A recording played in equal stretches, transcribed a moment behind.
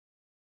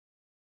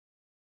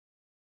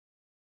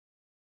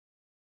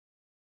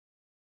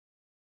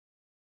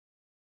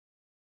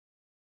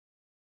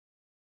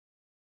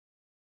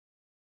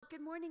Good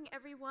morning,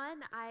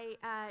 everyone.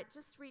 I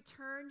just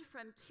returned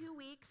from 2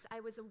 weeks. I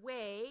was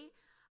away.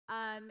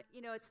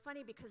 It's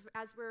funny because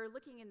as we're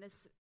looking in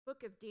this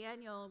book of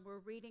Daniel, we're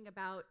reading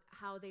about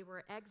how they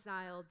were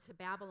exiled to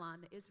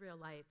Babylon, the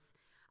Israelites.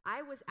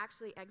 I was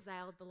actually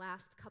exiled the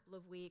last couple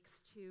of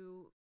weeks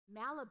to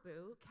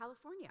Malibu,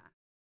 California.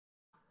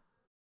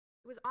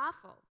 It was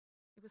awful.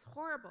 It was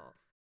horrible.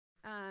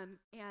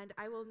 And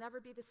I will never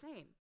be the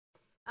same.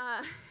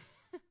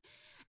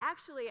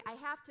 Actually, I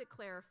have to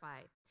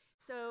clarify.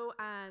 So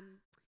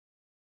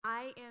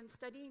I am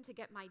studying to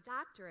get my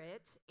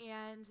doctorate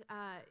and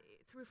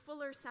through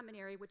Fuller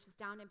Seminary, which is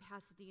down in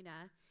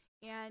Pasadena,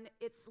 and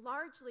it's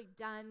largely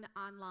done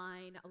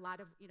online. A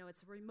lot of,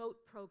 it's a remote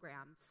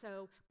program.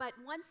 So, but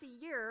once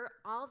a year,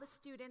 all the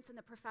students and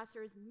the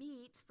professors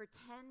meet for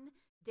 10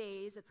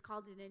 days. It's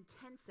called an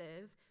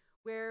intensive,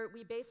 where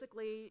we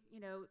basically,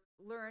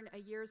 learn a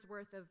year's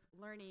worth of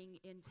learning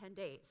in 10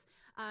 days.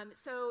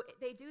 So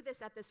they do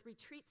this at this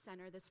retreat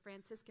center, this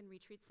Franciscan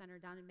retreat center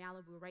down in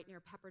Malibu, right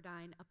near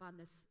Pepperdine, up on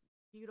this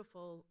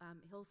beautiful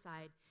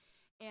hillside,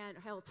 and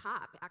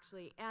hilltop,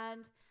 actually.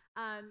 And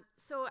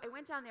so I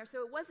went down there.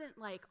 So it wasn't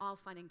like all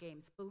fun and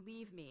games,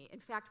 believe me. In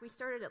fact, we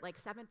started at like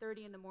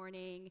 7:30 in the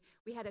morning.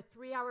 We had a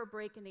 3-hour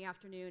break in the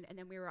afternoon, and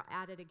then we were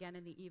at it again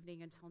in the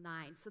evening until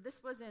 9. So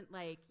this wasn't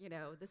like,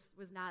 this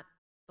was not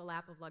the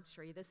lap of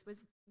luxury. This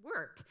was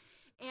work.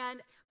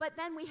 But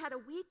then we had a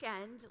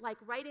weekend, like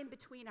right in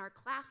between our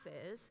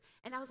classes,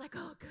 and I was like,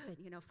 oh, good,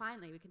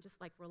 finally we can just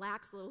like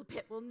relax a little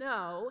bit. Well,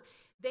 no,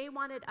 they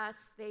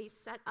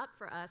set up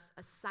for us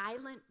a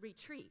silent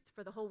retreat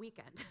for the whole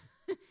weekend.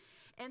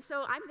 And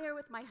so I'm there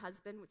with my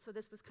husband, so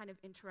this was kind of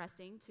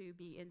interesting to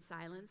be in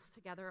silence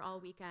together all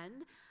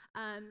weekend.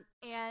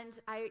 And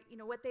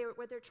what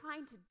they're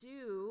trying to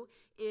do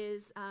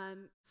is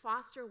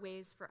foster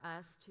ways for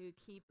us to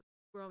keep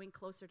growing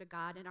closer to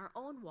God in our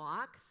own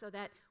walk, so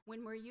that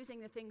when we're using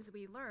the things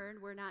we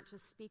learn, we're not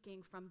just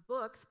speaking from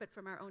books, but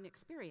from our own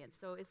experience.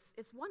 So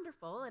it's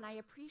wonderful, and I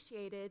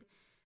appreciated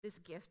this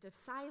gift of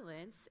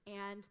silence.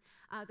 And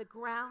the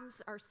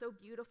grounds are so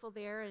beautiful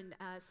there, and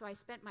so I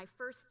spent my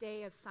first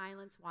day of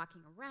silence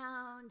walking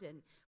around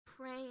and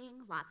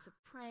praying, lots of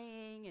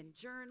praying and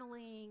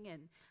journaling,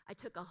 and I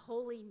took a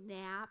holy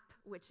nap,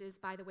 which is,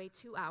 by the way,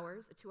 2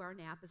 hours. A 2-hour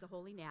nap is a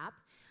holy nap.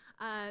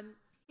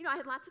 I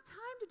had lots of time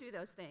to do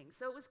those things,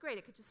 so it was great.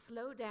 I could just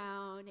slow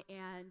down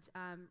and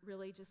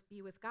really just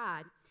be with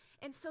God.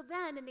 And so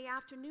then in the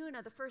afternoon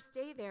of the first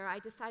day there, I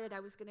decided I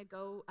was going to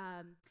go.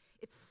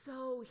 It's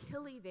so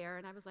hilly there,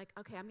 and I was like,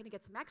 okay, I'm going to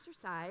get some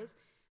exercise.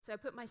 So I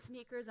put my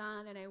sneakers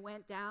on, and I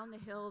went down the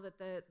hill that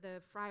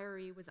the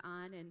friary was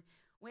on, and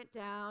went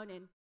down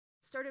and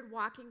started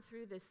walking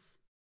through this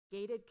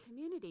gated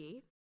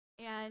community,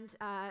 and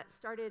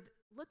started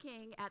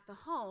looking at the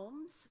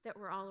homes that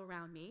were all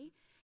around me,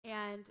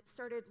 and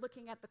started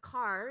looking at the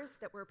cars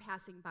that were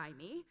passing by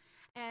me,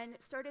 and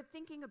started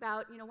thinking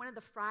about, one of the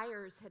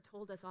friars had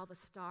told us all the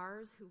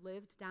stars who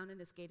lived down in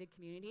this gated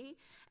community.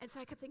 And so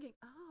I kept thinking,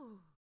 oh,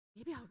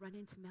 maybe I'll run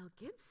into Mel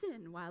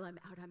Gibson while I'm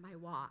out on my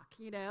walk,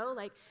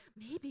 like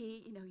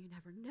maybe, you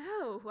never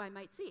know who I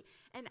might see.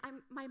 And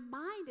my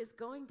mind is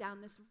going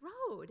down this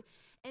road.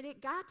 And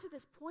it got to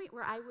this point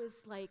where I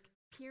was like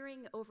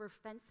peering over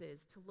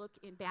fences to look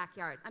in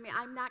backyards. I mean,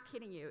 I'm not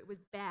kidding you. It was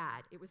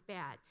bad. It was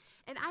bad.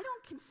 And I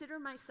don't consider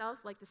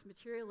myself like this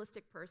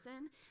materialistic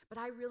person, but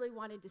I really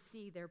wanted to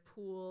see their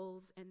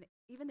pools and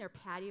even their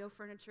patio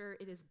furniture.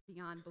 It is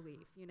beyond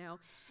belief,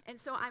 And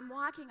so I'm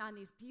walking on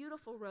these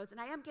beautiful roads, and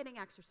I am getting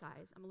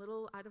exercise. I'm a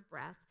little out of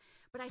breath,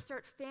 but I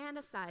start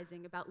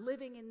fantasizing about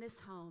living in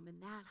this home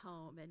and that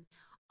home. And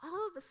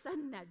all of a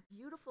sudden, that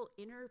beautiful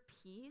inner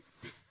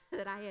peace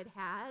that I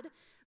had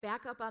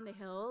back up on the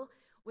hill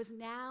was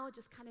now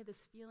just kind of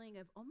this feeling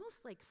of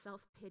almost like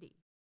self-pity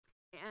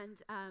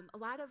and a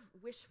lot of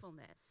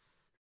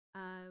wishfulness,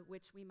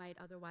 which we might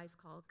otherwise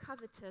call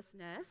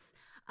covetousness.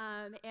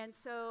 And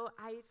so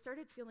I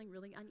started feeling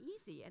really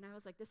uneasy, and I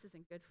was like, this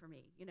isn't good for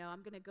me.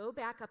 I'm going to go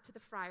back up to the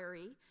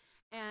friary.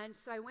 And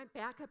so I went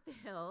back up the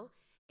hill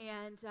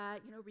and,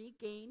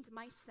 regained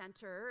my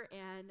center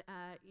and,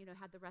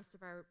 had the rest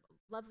of our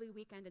lovely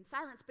weekend in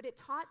silence. But it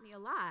taught me a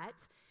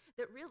lot,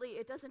 that really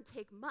it doesn't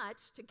take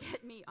much to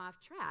get me off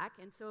track.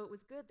 And so it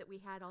was good that we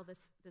had all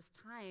this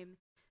time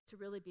to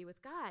really be with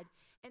God.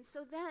 And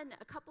so then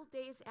a couple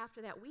days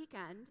after that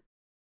weekend,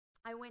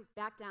 I went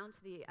back down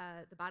to the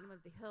bottom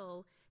of the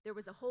hill. There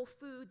was a Whole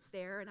Foods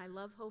there, and I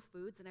love Whole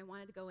Foods, and I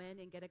wanted to go in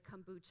and get a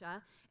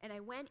kombucha. And I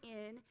went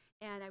in,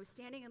 and I was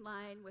standing in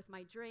line with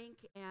my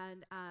drink,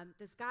 and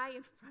this guy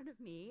in front of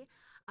me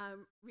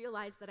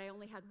realized that I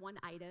only had one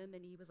item,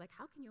 and he was like,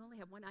 how can you only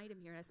have one item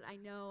here? And I said, I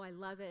know, I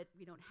love it.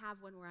 We don't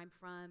have one where I'm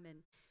from.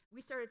 And we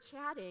started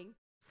chatting.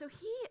 So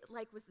he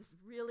was this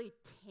really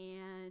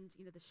tanned,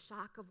 the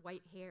shock of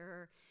white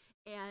hair,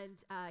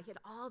 and he had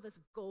all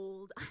this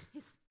gold on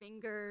his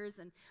fingers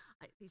and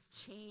these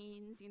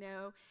chains,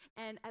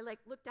 and I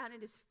looked down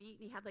at his feet,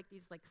 and he had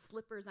these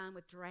slippers on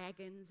with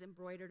dragons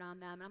embroidered on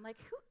them. And I'm like,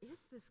 who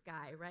is this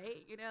guy,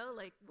 right?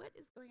 What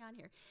is going on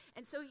here?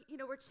 And so,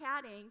 we're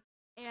chatting,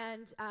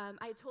 And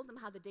I had told him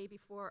how the day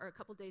before, or a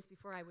couple days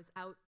before, I was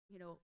out,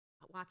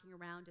 walking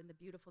around in the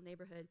beautiful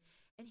neighborhood.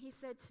 And he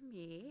said to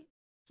me,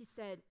 he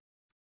said,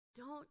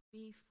 don't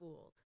be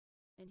fooled.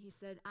 And he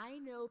said, I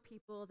know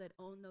people that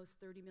own those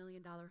 $30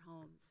 million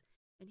homes.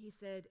 And he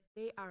said,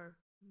 they are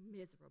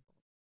miserable.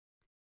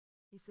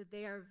 He said,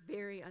 they are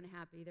very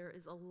unhappy. There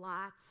is a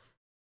lot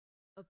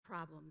of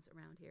problems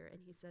around here.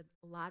 And he said,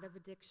 a lot of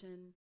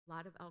addiction, a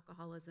lot of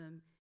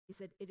alcoholism. He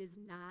said, it is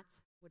not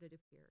what it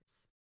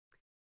appears.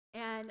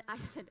 And I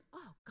said,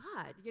 oh,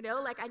 God,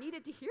 I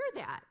needed to hear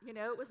that.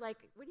 It was like,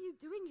 what are you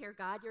doing here,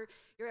 God?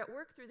 You're at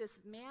work through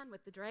this man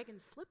with the dragon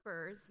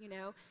slippers,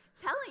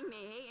 telling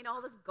me,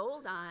 all this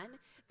gold on,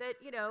 that,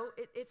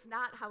 it's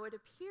not how it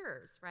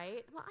appears,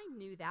 right? Well, I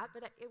knew that,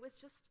 but it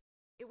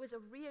was a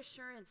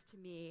reassurance to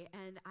me,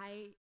 and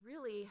I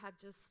really have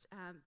just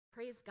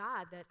praised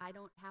God that I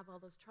don't have all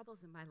those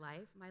troubles in my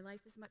life. My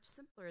life is much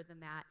simpler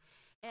than that.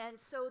 And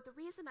so the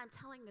reason I'm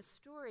telling this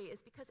story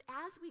is because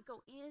as we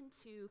go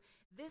into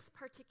this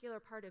particular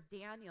part of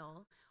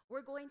Daniel,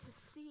 we're going to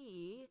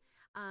see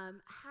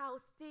how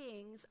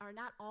things are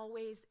not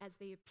always as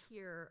they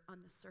appear on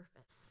the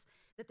surface,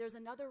 that there's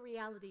another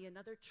reality,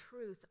 another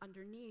truth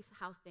underneath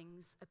how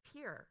things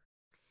appear.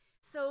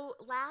 So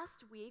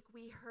last week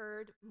we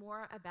heard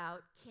more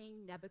about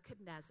King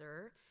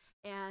Nebuchadnezzar,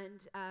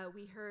 and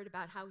we heard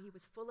about how he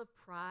was full of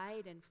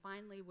pride and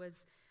finally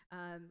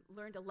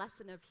learned a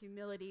lesson of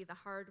humility the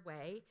hard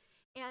way.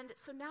 And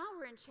so now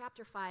we're in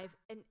chapter 5,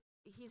 and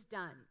he's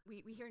done.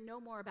 We hear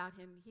no more about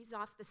him. He's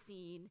off the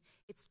scene.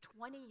 It's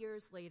 20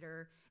 years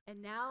later,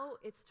 and now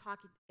it's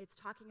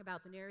talking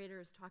about, the narrator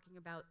is talking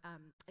about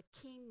a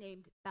king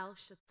named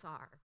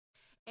Belshazzar.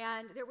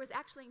 And there was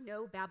actually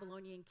no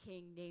Babylonian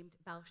king named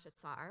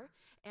Belshazzar.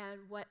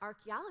 And what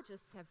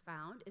archaeologists have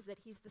found is that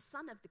he's the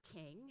son of the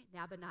king,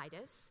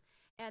 Nabonidus.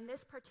 And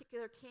this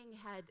particular king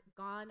had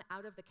gone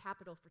out of the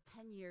capital for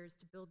 10 years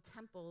to build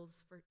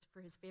temples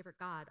for his favorite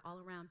god all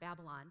around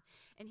Babylon.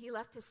 And he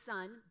left his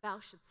son,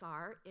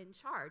 Belshazzar, in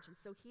charge. And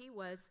so he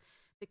was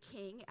the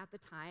king at the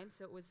time,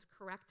 so it was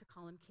correct to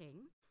call him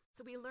king.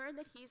 So we learn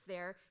that he's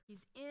there.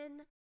 He's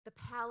in the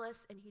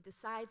palace, and he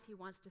decides he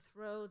wants to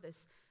throw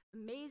this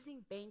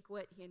amazing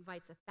banquet. He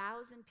invites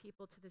 1,000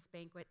 people to this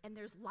banquet, and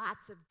there's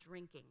lots of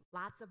drinking,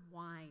 lots of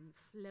wine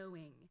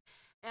flowing.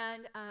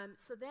 And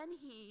so then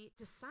he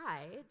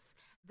decides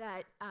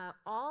that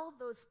all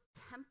those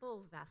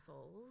temple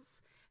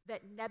vessels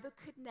that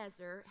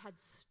Nebuchadnezzar had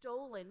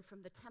stolen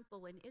from the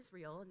temple in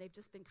Israel, and they've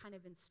just been kind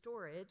of in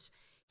storage,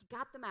 he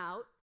got them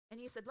out, and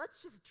he said,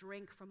 let's just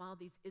drink from all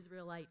these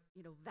Israelite,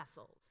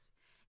 vessels.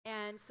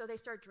 And so they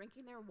start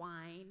drinking their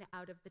wine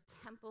out of the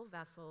temple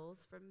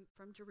vessels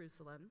from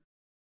Jerusalem.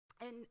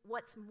 And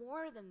what's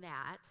more than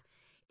that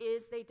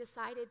is they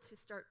decided to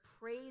start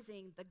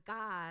praising the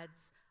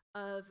gods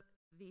of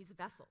these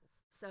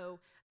vessels. So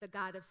the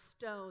god of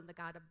stone, the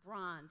god of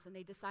bronze, and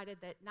they decided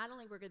that not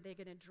only were they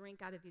going to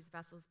drink out of these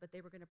vessels, but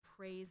they were going to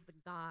praise the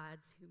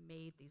gods who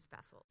made these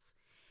vessels.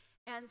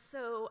 And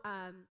so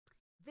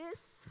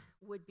this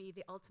would be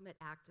the ultimate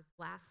act of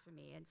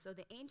blasphemy. And so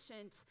the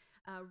ancient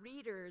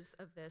readers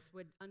of this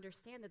would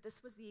understand that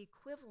this was the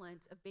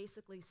equivalent of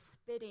basically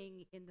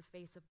spitting in the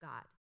face of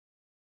God.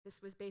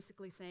 This was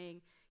basically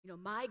saying,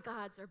 my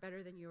gods are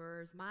better than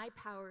yours, my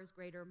power is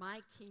greater,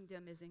 my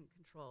kingdom is in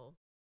control.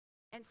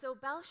 And so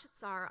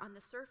Belshazzar, on the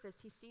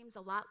surface, he seems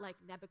a lot like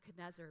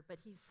Nebuchadnezzar, but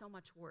he's so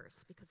much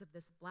worse because of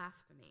this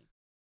blasphemy.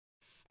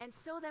 And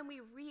so then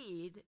we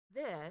read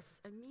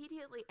this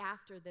immediately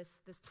after this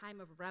time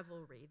of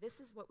revelry. This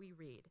is what we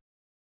read.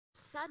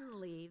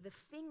 Suddenly, the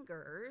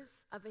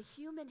fingers of a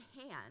human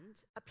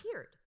hand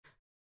appeared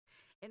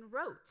and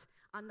wrote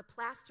on the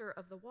plaster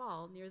of the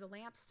wall near the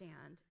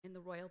lampstand in the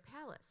royal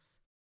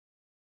palace.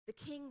 The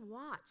king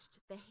watched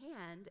the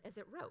hand as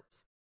it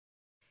wrote.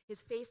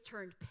 His face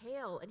turned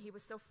pale, and he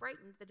was so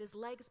frightened that his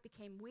legs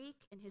became weak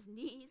and his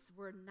knees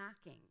were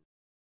knocking.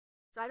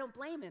 So I don't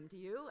blame him, do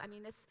you? I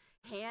mean, this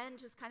hand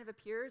just kind of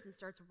appears and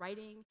starts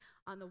writing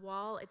on the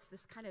wall. It's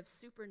this kind of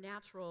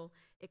supernatural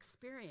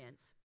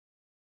experience.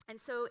 And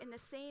so in the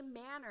same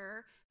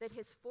manner that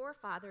his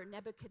forefather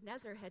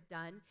Nebuchadnezzar had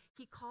done,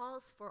 he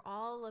calls for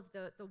all of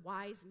the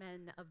wise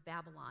men of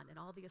Babylon and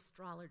all the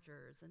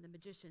astrologers and the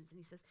magicians, and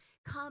he says,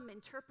 come,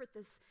 interpret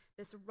this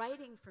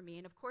writing for me.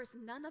 And of course,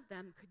 none of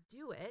them could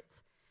do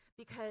it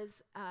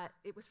because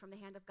it was from the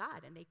hand of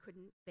God, and they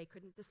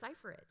couldn't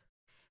decipher it.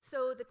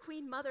 So the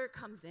queen mother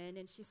comes in,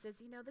 and she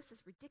says, this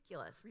is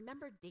ridiculous.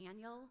 Remember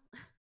Daniel?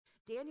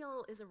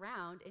 Daniel is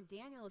around, and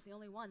Daniel is the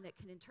only one that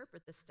can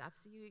interpret this stuff,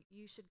 so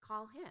you should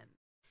call him.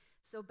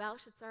 So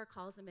Belshazzar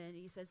calls him in, and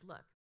he says,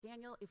 look,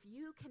 Daniel, if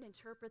you can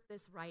interpret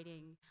this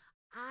writing,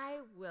 I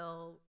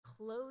will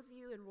clothe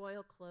you in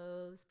royal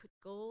clothes, put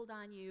gold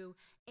on you,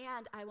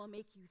 and I will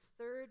make you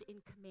third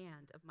in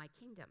command of my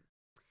kingdom.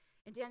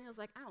 And Daniel's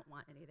like, I don't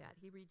want any of that.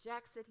 He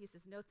rejects it. He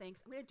says, no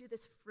thanks. I'm going to do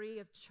this free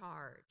of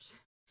charge.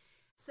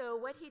 So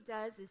what he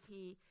does is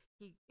he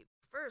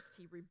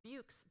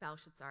rebukes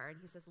Belshazzar, and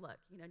he says, look,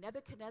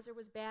 Nebuchadnezzar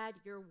was bad,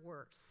 you're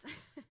worse.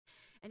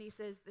 And he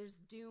says, there's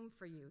doom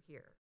for you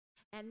here.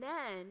 And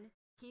then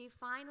he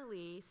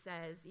finally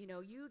says,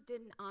 you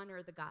didn't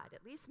honor the God.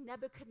 At least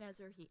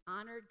Nebuchadnezzar, he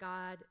honored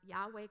God,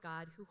 Yahweh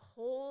God, who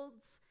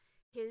holds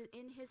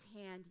in his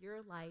hand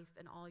your life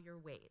and all your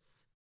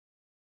ways.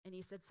 And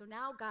he said, so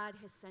now God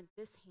has sent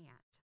this hand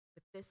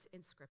with this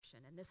inscription,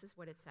 and this is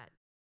what it said.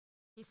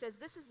 He says,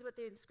 this is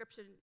the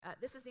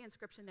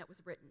inscription that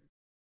was written.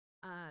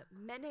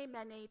 Mene,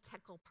 mene,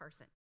 tekel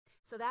parsin.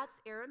 So that's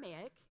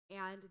Aramaic,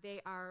 and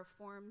they are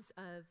forms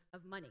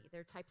of money.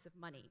 They're types of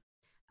money.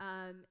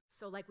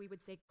 So like we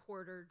would say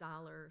quarter,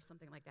 dollar,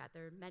 something like that.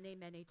 They're mene,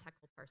 mene,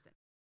 tekel parsin.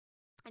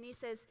 And he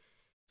says,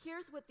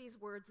 here's what these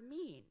words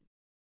mean.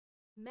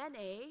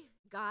 Mene,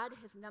 God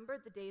has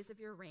numbered the days of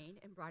your reign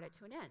and brought it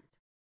to an end.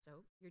 So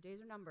your days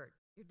are numbered.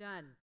 You're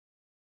done.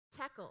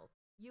 Tekel,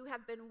 you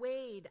have been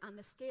weighed on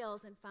the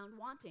scales and found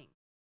wanting.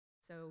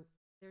 So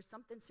there's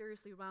something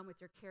seriously wrong with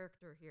your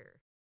character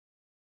here.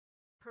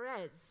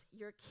 Perez,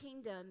 your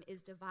kingdom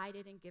is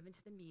divided and given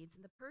to the Medes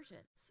and the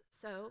Persians.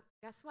 So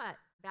guess what?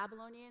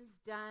 Babylonians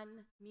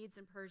done, Medes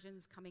and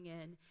Persians coming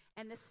in.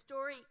 And the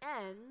story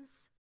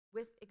ends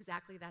with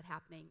exactly that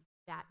happening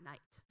that night.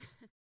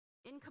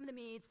 In come the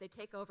Medes, they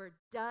take over,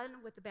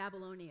 done with the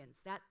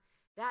Babylonians.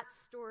 That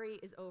story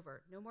is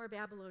over. No more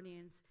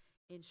Babylonians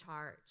in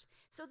charge.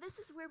 So this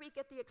is where we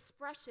get the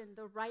expression,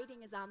 the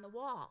writing is on the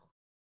wall,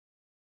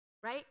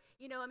 right?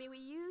 We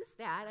use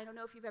that. I don't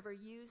know if you've ever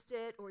used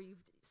it or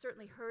you've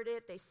certainly heard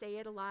it. They say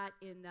it a lot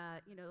in,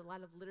 a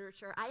lot of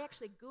literature. I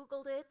actually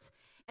Googled it,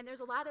 and there's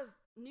a lot of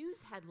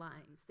news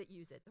headlines that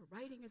use it. The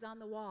writing is on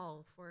the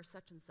wall for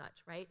such and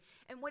such, right?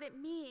 And what it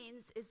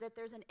means is that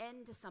there's an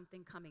end to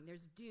something coming.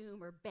 There's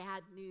doom or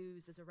bad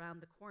news is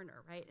around the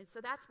corner, right? And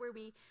so that's where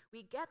we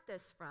get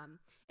this from.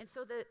 And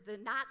so the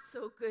not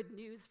so good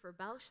news for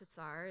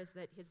Belshazzar is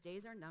that his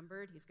days are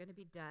numbered. He's going to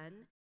be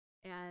done.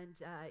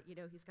 And,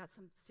 he's got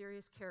some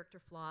serious character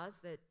flaws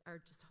that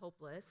are just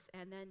hopeless.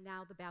 And then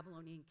now the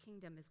Babylonian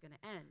kingdom is going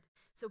to end.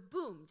 So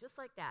boom, just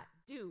like that,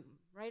 doom,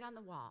 right on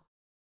the wall.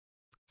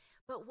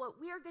 But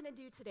what we are going to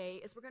do today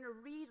is we're going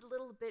to read a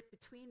little bit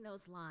between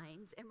those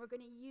lines, and we're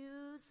going to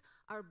use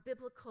our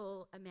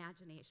biblical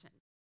imagination.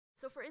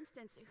 So for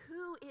instance,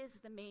 who is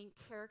the main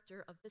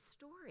character of the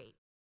story?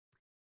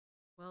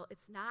 Well,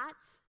 it's not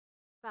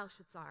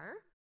Belshazzar.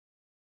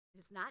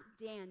 It's not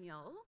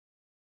Daniel.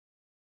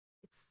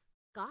 It's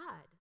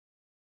God.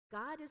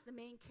 God is the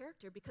main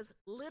character because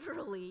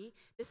literally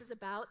this is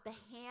about the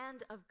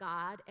hand of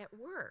God at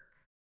work.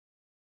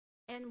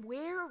 And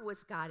where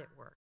was God at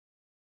work?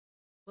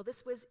 Well,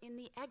 this was in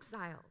the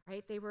exile,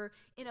 right? They were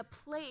in a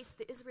place,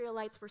 the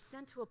Israelites were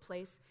sent to a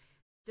place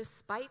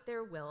despite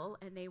their will,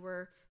 and they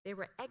were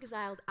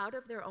exiled out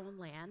of their own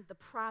land, the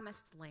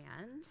promised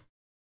land.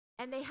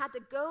 And they had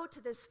to go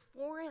to this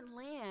foreign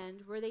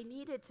land where they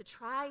needed to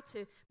try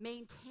to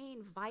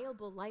maintain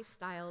viable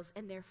lifestyles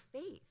and their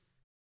faith.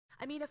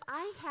 I mean, if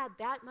I had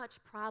that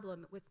much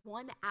problem with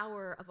 1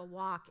 hour of a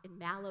walk in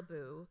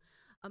Malibu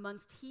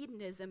amongst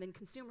hedonism and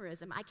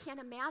consumerism, I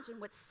can't imagine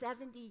what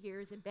 70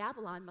 years in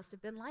Babylon must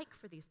have been like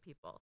for these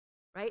people,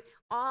 right?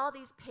 All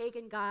these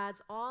pagan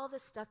gods, all the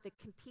stuff that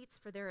competes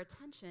for their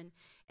attention,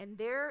 and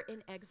they're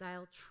in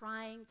exile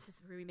trying to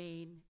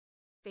remain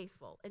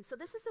faithful. And so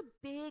this is a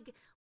big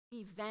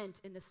event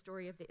in the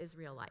story of the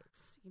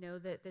Israelites.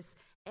 That this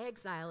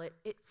exile,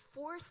 it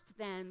forced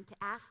them to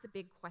ask the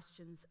big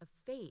questions of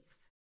faith.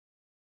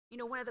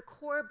 One of the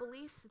core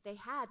beliefs that they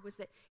had was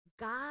that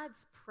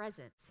God's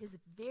presence, his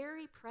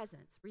very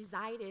presence,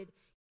 resided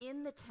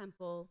in the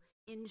temple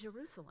in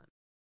Jerusalem.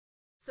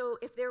 So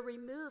if they're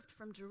removed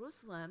from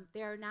Jerusalem,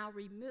 they are now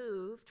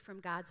removed from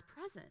God's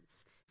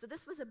presence. So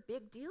this was a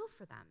big deal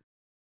for them.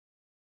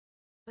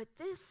 But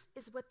this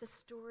is what the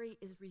story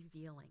is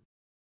revealing.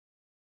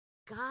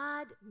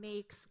 God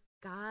makes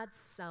God's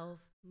self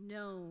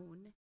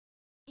known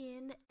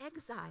in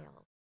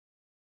exile.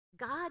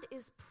 God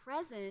is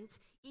present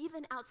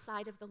even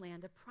outside of the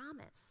land of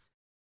promise.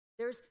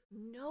 There's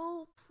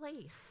no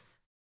place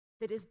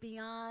that is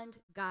beyond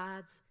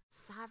God's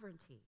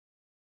sovereignty.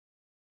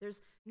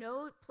 There's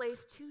no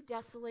place too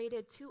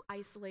desolated, too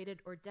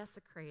isolated, or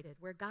desecrated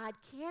where God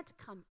can't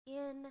come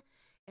in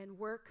and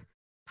work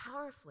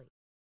powerfully.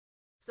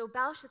 So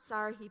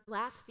Belshazzar, he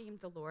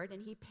blasphemed the Lord,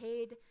 and he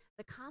paid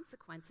the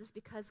consequences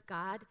because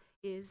God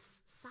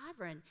is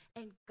sovereign,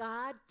 and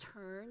God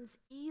turns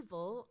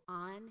evil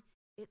on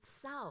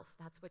itself.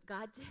 That's what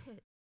God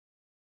did.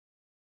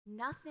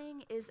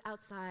 Nothing is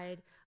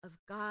outside of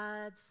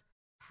God's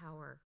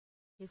power,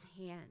 his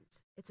hand.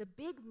 It's a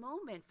big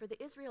moment for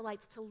the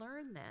Israelites to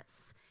learn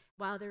this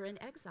while they're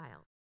in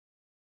exile.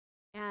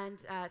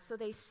 And so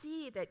they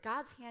see that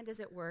God's hand is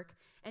at work.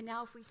 And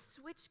now if we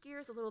switch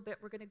gears a little bit,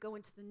 we're going to go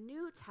into the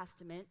New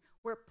Testament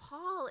where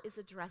Paul is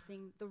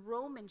addressing the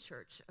Roman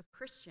church of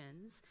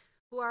Christians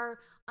who are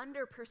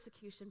under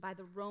persecution by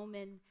the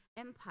Roman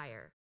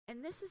Empire.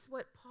 And this is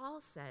what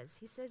Paul says.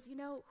 He says,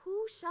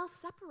 who shall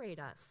separate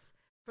us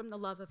from the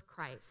love of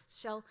Christ?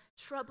 Shall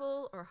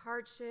trouble or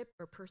hardship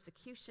or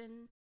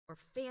persecution or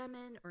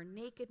famine or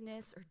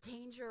nakedness or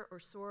danger or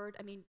sword.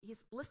 I mean,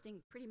 he's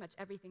listing pretty much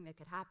everything that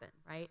could happen,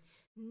 right?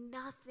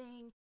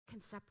 Nothing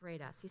can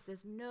separate us. He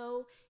says,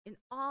 no, in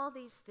all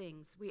these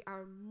things, we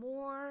are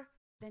more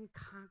than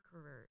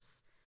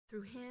conquerors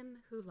through him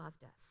who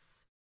loved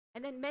us.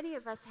 And then many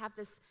of us have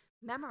this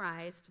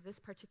memorized, this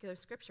particular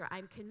scripture.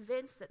 I'm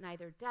convinced that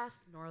neither death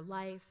nor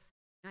life,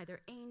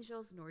 neither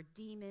angels nor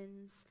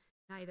demons,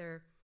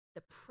 neither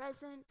the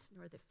present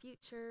nor the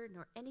future,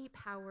 nor any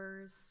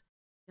powers,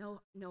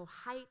 no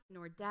height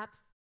nor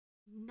depth,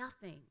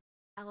 nothing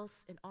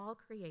else in all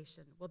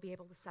creation will be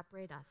able to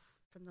separate us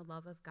from the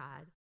love of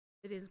God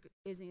that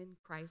is in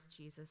Christ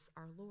Jesus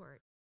our Lord.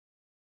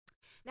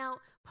 Now,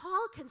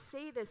 Paul can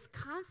say this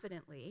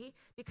confidently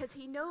because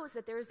he knows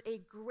that there's a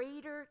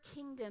greater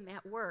kingdom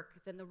at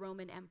work than the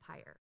Roman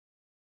Empire.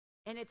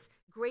 And it's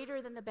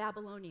greater than the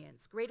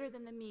Babylonians, greater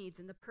than the Medes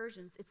and the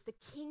Persians. It's the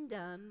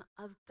kingdom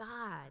of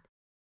God.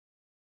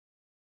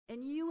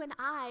 And you and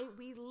I,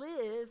 we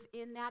live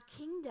in that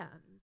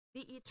kingdom,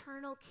 the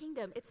eternal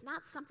kingdom. It's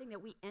not something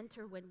that we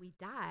enter when we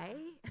die.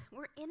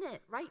 We're in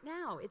it right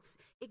now. It's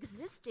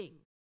existing.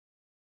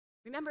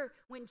 Remember,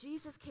 when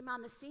Jesus came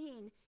on the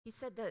scene, he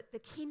said that the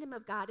kingdom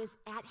of God is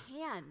at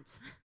hand.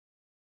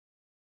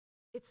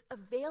 It's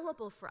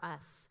available for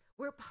us.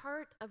 We're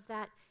part of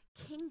that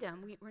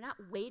kingdom. We're not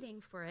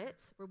waiting for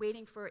it. We're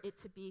waiting for it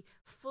to be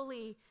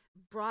fully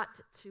brought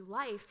to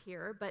life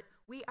here, but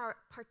we are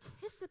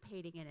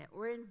participating in it.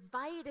 We're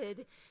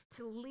invited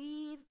to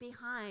leave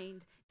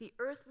behind the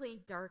earthly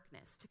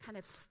darkness, to kind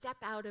of step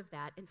out of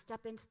that and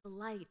step into the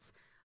light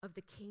of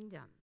the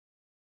kingdom.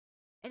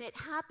 And it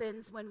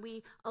happens when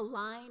we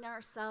align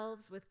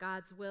ourselves with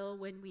God's will,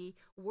 when we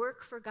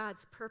work for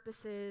God's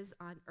purposes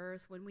on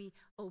earth, when we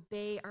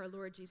obey our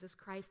Lord Jesus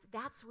Christ.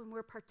 That's when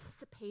we're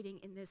participating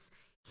in this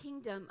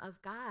kingdom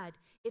of God.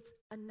 It's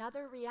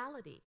another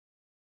reality.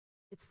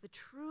 It's the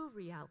true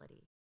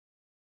reality.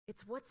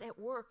 It's what's at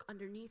work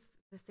underneath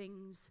the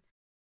things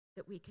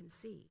that we can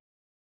see.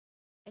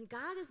 And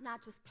God is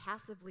not just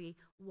passively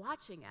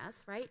watching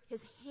us, right?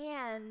 His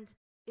hand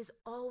is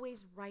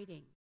always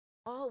writing,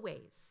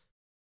 always.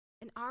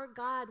 And our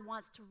God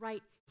wants to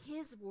write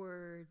his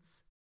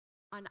words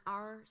on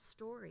our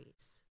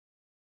stories.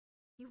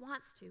 He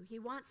wants to. He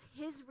wants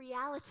his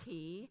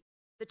reality,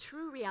 the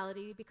true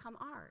reality, to become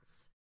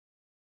ours.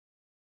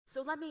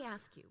 So let me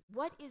ask you,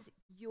 what is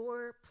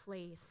your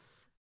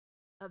place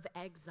of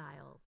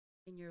exile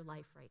in your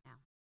life right now?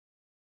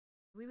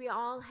 We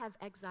all have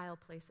exile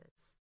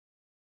places.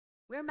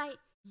 Where might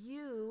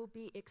you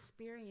be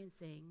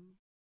experiencing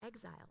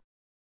exile?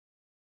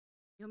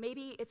 You know,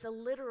 maybe it's a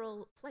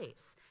literal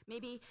place.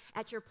 Maybe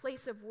at your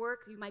place of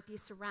work, you might be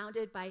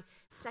surrounded by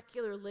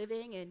secular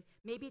living, and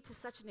maybe to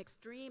such an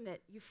extreme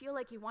that you feel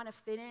like you want to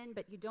fit in,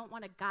 but you don't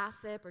want to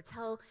gossip or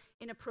tell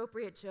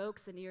inappropriate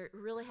jokes, and you're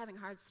really having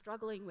hard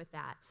struggling with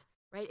that,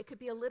 right? It could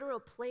be a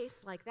literal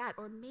place like that.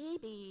 Or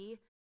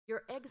maybe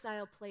your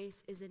exile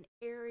place is an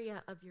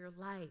area of your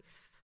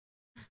life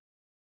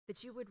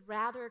that you would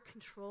rather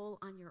control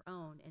on your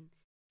own and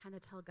kind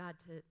of tell God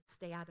to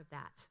stay out of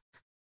that.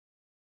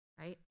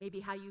 Right? Maybe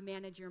how you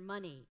manage your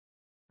money,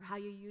 or how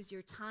you use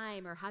your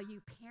time, or how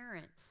you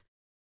parent,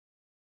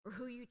 or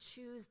who you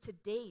choose to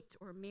date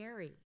or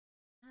marry.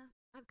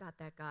 I've got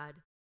that, God.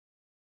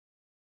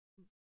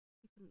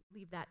 You can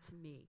leave that to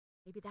me.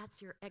 Maybe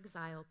that's your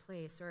exile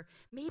place. Or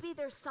maybe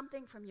there's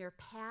something from your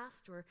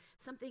past or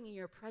something in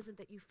your present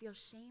that you feel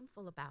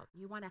shameful about.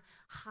 You want to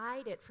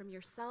hide it from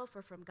yourself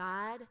or from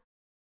God.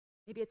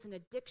 Maybe it's an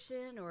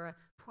addiction or a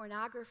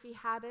pornography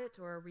habit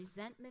or a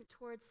resentment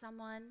towards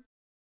someone.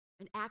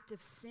 An act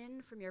of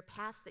sin from your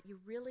past that you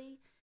really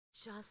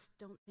just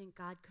don't think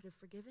God could have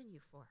forgiven you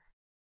for.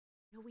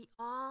 You know, we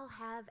all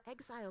have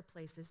exile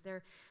places.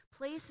 They're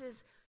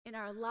places in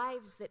our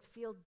lives that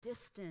feel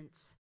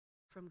distant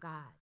from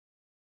God,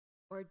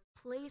 or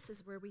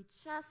places where we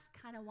just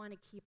kind of want to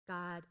keep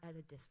God at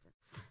a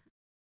distance.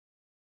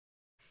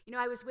 You know,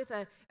 I was with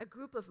a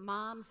group of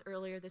moms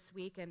earlier this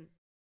week, and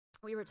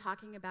we were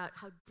talking about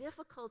how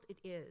difficult it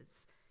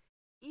is,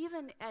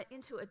 even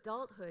into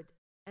adulthood,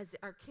 as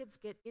our kids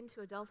get into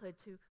adulthood,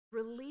 to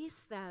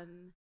release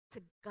them to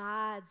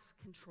God's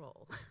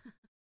control.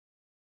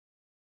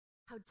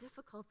 How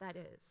difficult that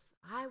is.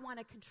 I want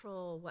to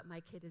control what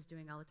my kid is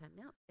doing all the time.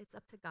 No, it's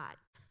up to God.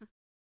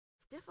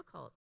 It's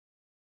difficult.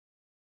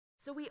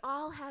 So we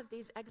all have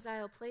these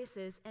exile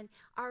places, and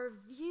our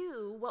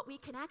view, what we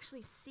can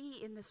actually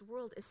see in this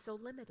world, is so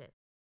limited.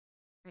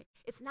 Right?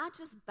 It's not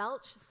just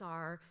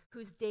Belshazzar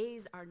whose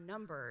days are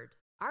numbered.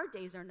 Our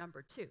days are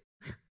numbered too.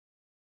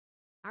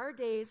 Our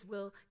days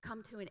will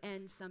come to an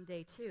end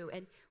someday too,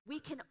 and we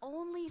can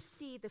only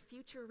see the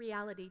future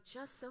reality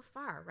just so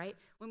far, right?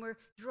 When we're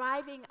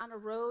driving on a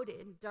road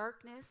in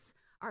darkness,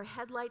 our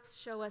headlights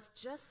show us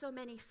just so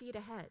many feet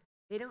ahead.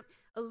 They don't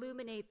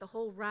illuminate the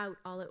whole route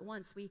all at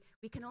once. We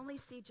can only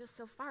see just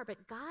so far,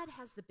 but God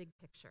has the big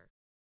picture.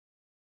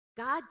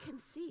 God can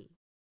see.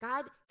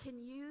 God can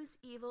use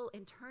evil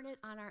and turn it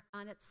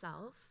on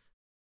itself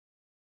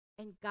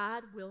and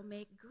God will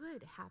make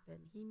good happen.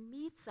 He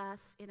meets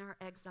us in our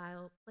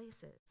exile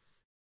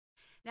places.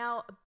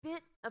 Now, a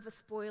bit of a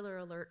spoiler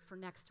alert for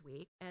next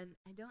week, and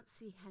I don't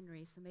see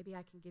Henry, so maybe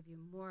I can give you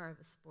more of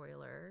a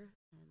spoiler.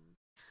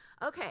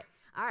 Okay,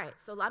 all right,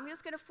 so I'm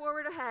just going to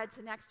forward ahead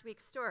to next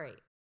week's story.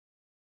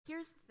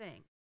 Here's the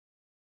thing.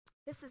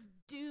 This is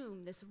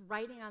doom, this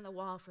writing on the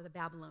wall for the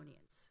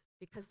Babylonians,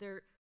 because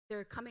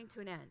they're coming to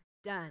an end,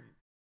 done.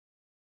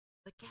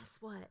 But guess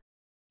what?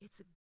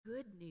 It's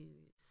good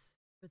news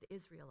for the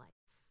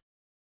Israelites.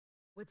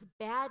 What's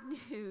bad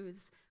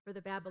news for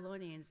the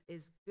Babylonians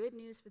is good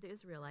news for the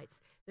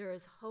Israelites. There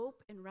is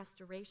hope and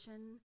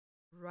restoration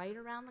right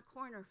around the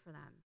corner for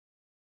them.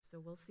 So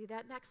we'll see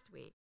that next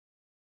week.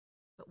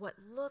 But what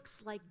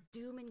looks like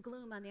doom and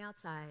gloom on the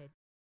outside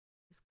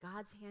is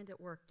God's hand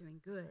at work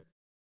doing good.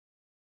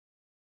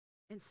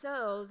 And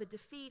so the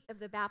defeat of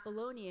the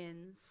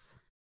Babylonians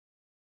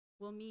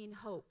will mean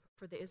hope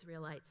for the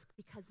Israelites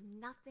because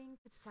nothing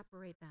could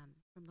separate them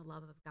from the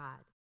love of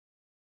God.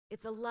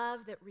 It's a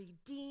love that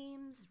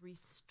redeems,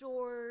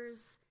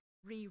 restores,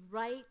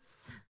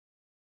 rewrites.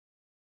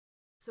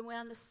 So when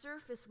on the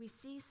surface we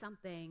see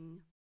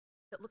something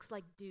that looks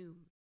like doom,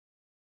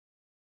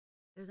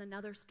 there's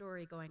another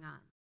story going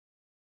on.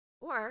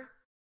 Or,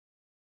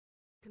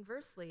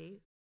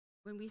 conversely,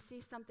 when we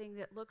see something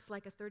that looks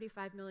like a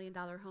 $35 million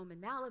home in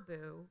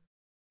Malibu,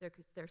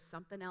 there's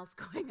something else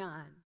going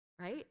on,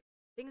 right?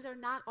 Things are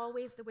not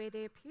always the way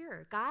they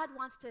appear. God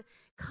wants to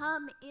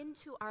come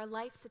into our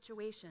life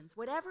situations,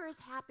 whatever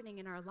is happening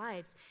in our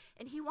lives,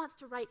 and he wants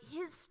to write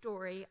his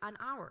story on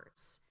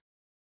ours.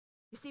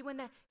 You see, when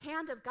the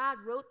hand of God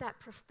wrote that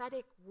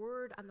prophetic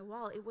word on the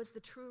wall, it was the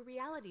true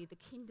reality, the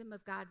kingdom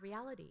of God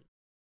reality.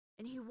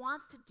 And he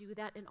wants to do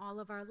that in all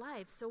of our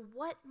lives. So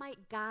what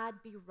might God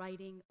be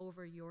writing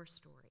over your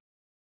story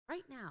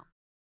right now?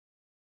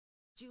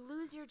 Did you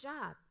lose your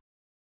job?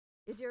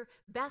 Is your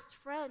best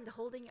friend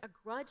holding a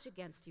grudge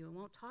against you and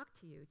won't talk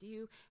to you? Do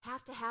you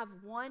have to have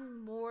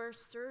one more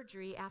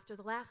surgery after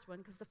the last one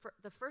because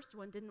the first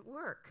one didn't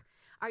work?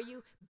 Are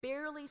you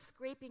barely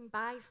scraping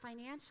by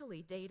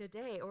financially day to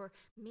day? Or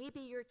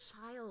maybe your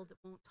child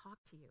won't talk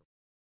to you.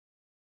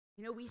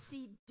 You know, we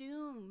see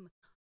doom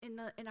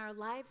in our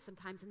lives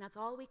sometimes, and that's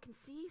all we can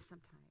see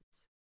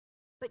sometimes.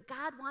 But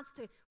God wants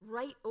to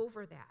write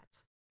over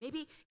that.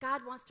 Maybe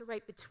God wants to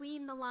write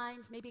between the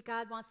lines. Maybe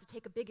God wants to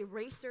take a big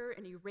eraser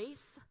and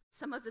erase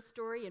some of the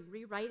story and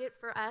rewrite it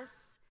for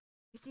us.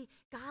 You see,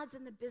 God's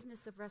in the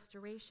business of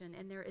restoration,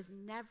 and there is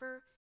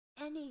never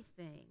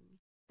anything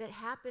that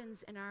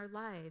happens in our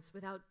lives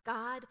without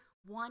God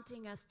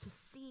wanting us to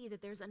see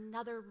that there's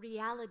another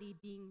reality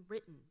being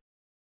written.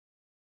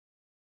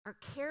 Our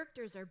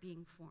characters are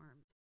being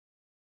formed.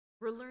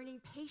 We're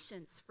learning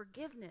patience,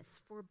 forgiveness,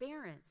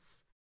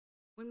 forbearance.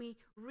 When we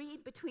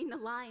read between the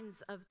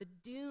lines of the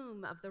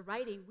doom of the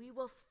writing, we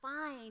will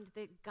find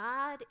that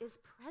God is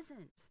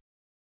present.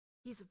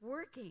 He's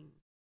working.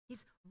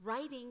 He's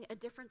writing a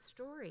different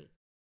story.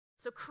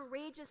 So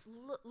courageous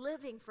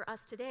living for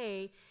us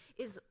today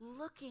is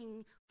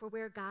looking for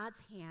where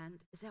God's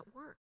hand is at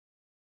work.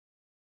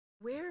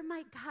 Where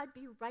might God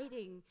be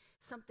writing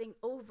something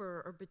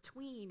over or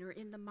between or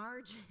in the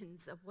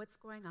margins of what's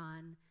going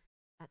on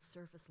at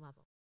surface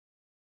level?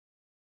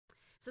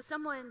 So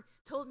someone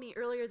told me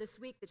earlier this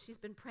week that she's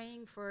been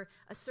praying for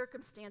a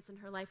circumstance in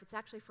her life. It's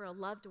actually for a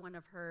loved one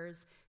of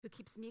hers who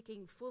keeps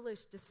making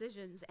foolish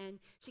decisions. And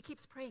she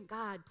keeps praying,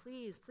 God,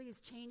 please, please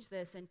change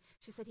this. And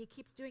she said he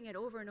keeps doing it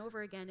over and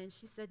over again. And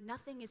she said,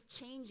 nothing is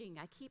changing.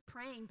 I keep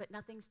praying, but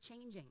nothing's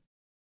changing.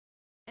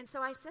 And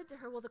so I said to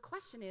her, well, the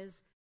question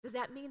is, does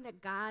that mean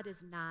that God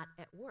is not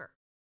at work?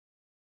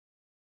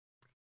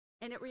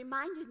 And it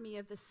reminded me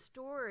of the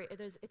story.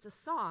 It's a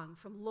song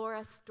from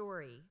Laura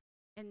Story.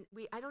 And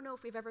I don't know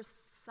if we've ever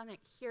sung it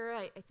here.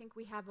 I think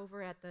we have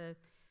over at the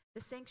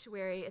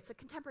sanctuary. It's a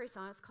contemporary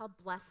song. It's called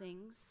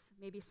Blessings.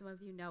 Maybe some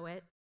of you know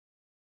it.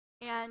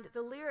 And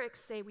the lyrics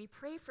say, we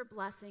pray for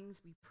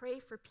blessings, we pray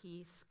for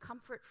peace,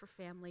 comfort for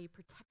family,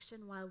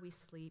 protection while we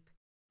sleep.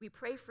 We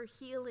pray for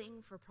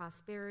healing, for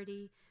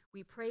prosperity.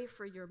 We pray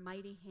for your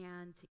mighty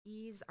hand to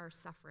ease our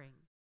suffering.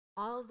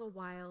 All the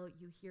while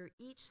you hear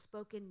each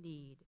spoken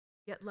need,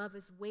 yet love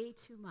is way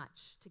too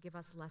much to give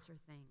us lesser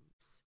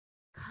things.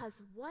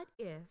 'Cause what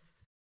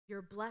if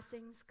your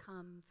blessings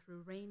come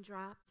through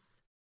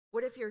raindrops?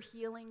 What if your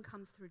healing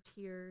comes through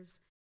tears?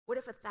 What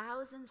if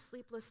 1,000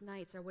 sleepless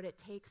nights are what it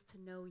takes to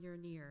know you're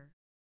near?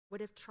 What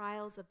if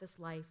trials of this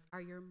life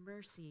are your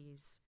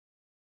mercies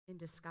in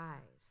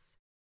disguise?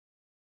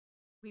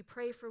 We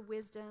pray for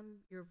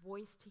wisdom, your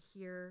voice to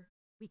hear.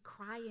 We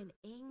cry in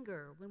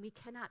anger when we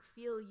cannot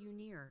feel you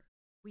near.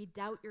 We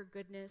doubt your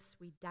goodness,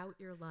 we doubt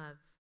your love,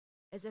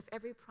 as if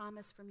every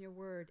promise from your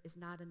word is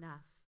not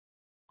enough.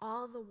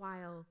 All the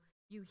while,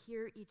 you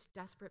hear each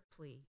desperate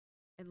plea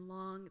and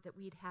long that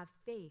we'd have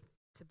faith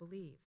to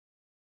believe.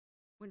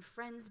 When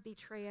friends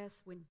betray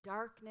us, when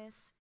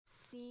darkness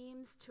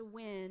seems to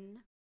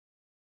win,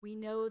 we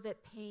know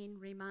that pain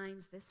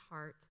reminds this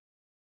heart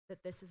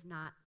that this is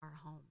not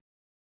our home.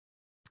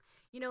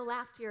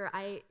 Last year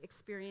I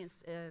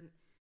experienced an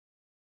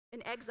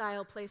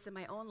exile place in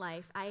my own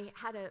life. I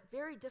had a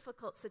very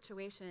difficult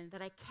situation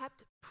that I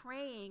kept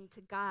praying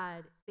to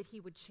God that he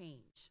would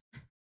change.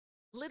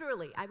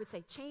 Literally, I would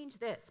say, change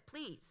this,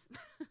 please.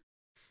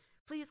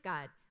 Please,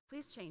 God,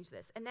 please change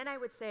this. And then I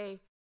would say,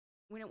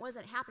 when it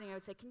wasn't happening, I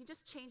would say, can you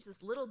just change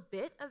this little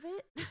bit of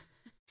it?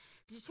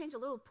 Could you change a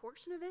little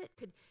portion of it?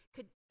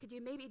 Could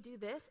you maybe do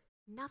this?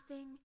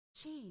 Nothing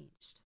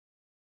changed.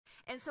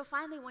 And so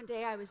finally one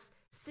day I was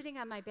sitting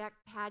on my back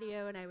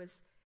patio and I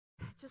was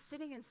just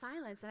sitting in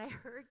silence, and I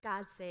heard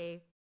God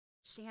say,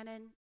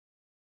 Shannon,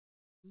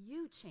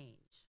 you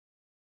change.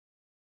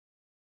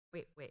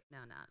 Wait, no.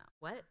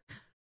 What?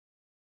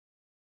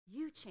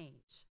 You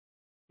change.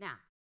 Now,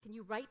 can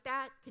you write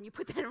that? Can you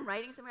put that in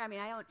writing somewhere? I mean,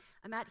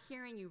 I'm not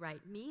hearing you right.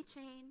 Me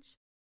change?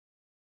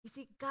 You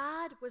see,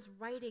 God was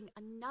writing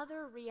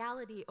another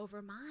reality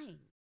over mine.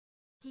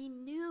 He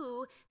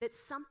knew that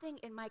something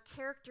in my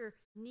character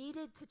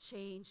needed to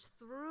change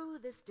through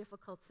this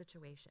difficult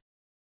situation.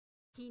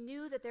 He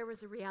knew that there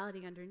was a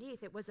reality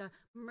underneath. It was a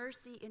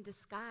mercy in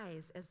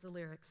disguise, as the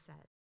lyrics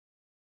said.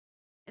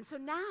 And so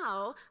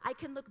now I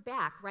can look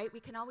back, right? We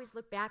can always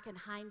look back in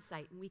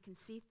hindsight and we can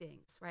see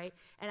things, right?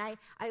 And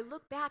I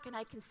look back and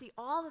I can see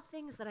all the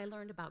things that I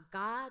learned about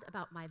God,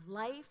 about my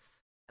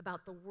life,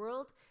 about the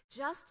world,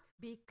 just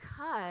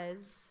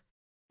because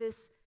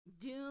this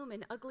doom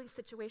and ugly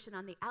situation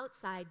on the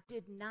outside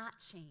did not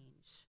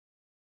change.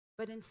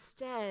 But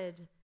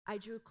instead, I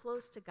drew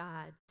close to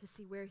God to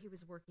see where he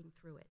was working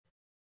through it.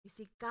 You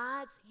see,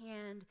 God's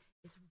hand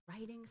is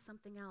writing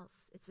something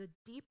else. It's a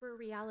deeper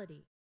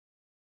reality,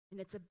 and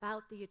it's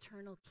about the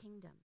eternal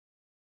kingdom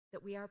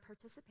that we are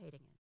participating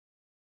in.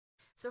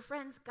 So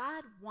friends,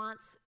 God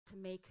wants to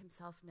make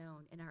himself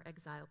known in our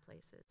exile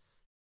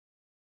places.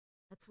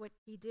 That's what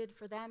he did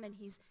for them, and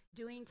he's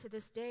doing to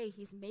this day.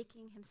 He's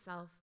making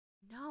himself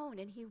known,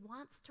 and he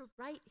wants to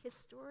write his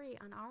story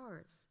on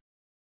ours.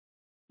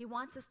 He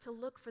wants us to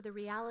look for the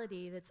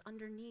reality that's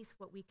underneath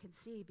what we can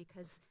see,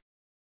 because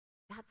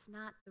that's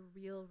not the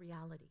real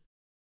reality.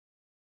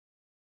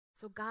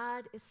 So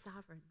God is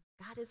sovereign.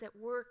 God is at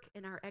work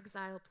in our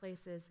exile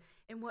places,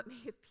 and what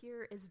may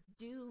appear as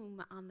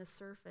doom on the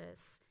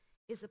surface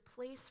is a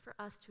place for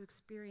us to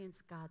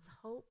experience God's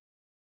hope,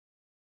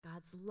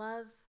 God's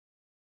love,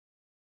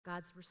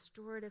 God's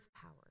restorative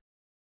power.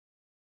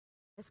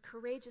 As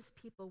courageous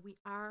people, we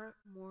are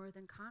more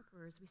than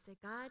conquerors. We say,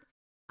 God,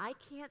 I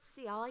can't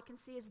see. All I can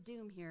see is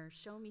doom here.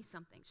 Show me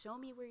something. Show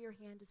me where your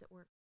hand is at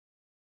work.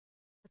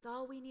 That's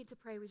all we need to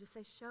pray. We just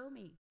say, show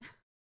me.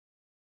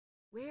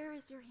 Where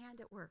is your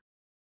hand at work?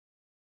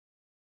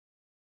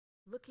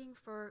 Looking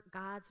for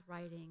God's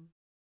writing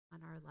on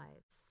our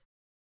lives.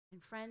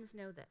 And friends,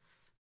 know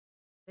this,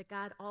 that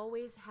God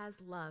always has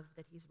love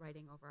that he's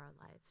writing over our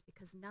lives,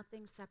 because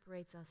nothing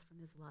separates us from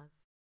his love.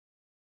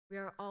 We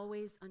are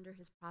always under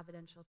his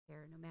providential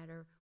care, no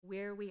matter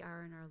where we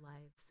are in our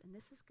lives. And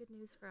this is good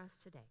news for us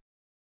today.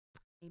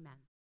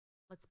 Amen.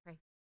 Let's pray.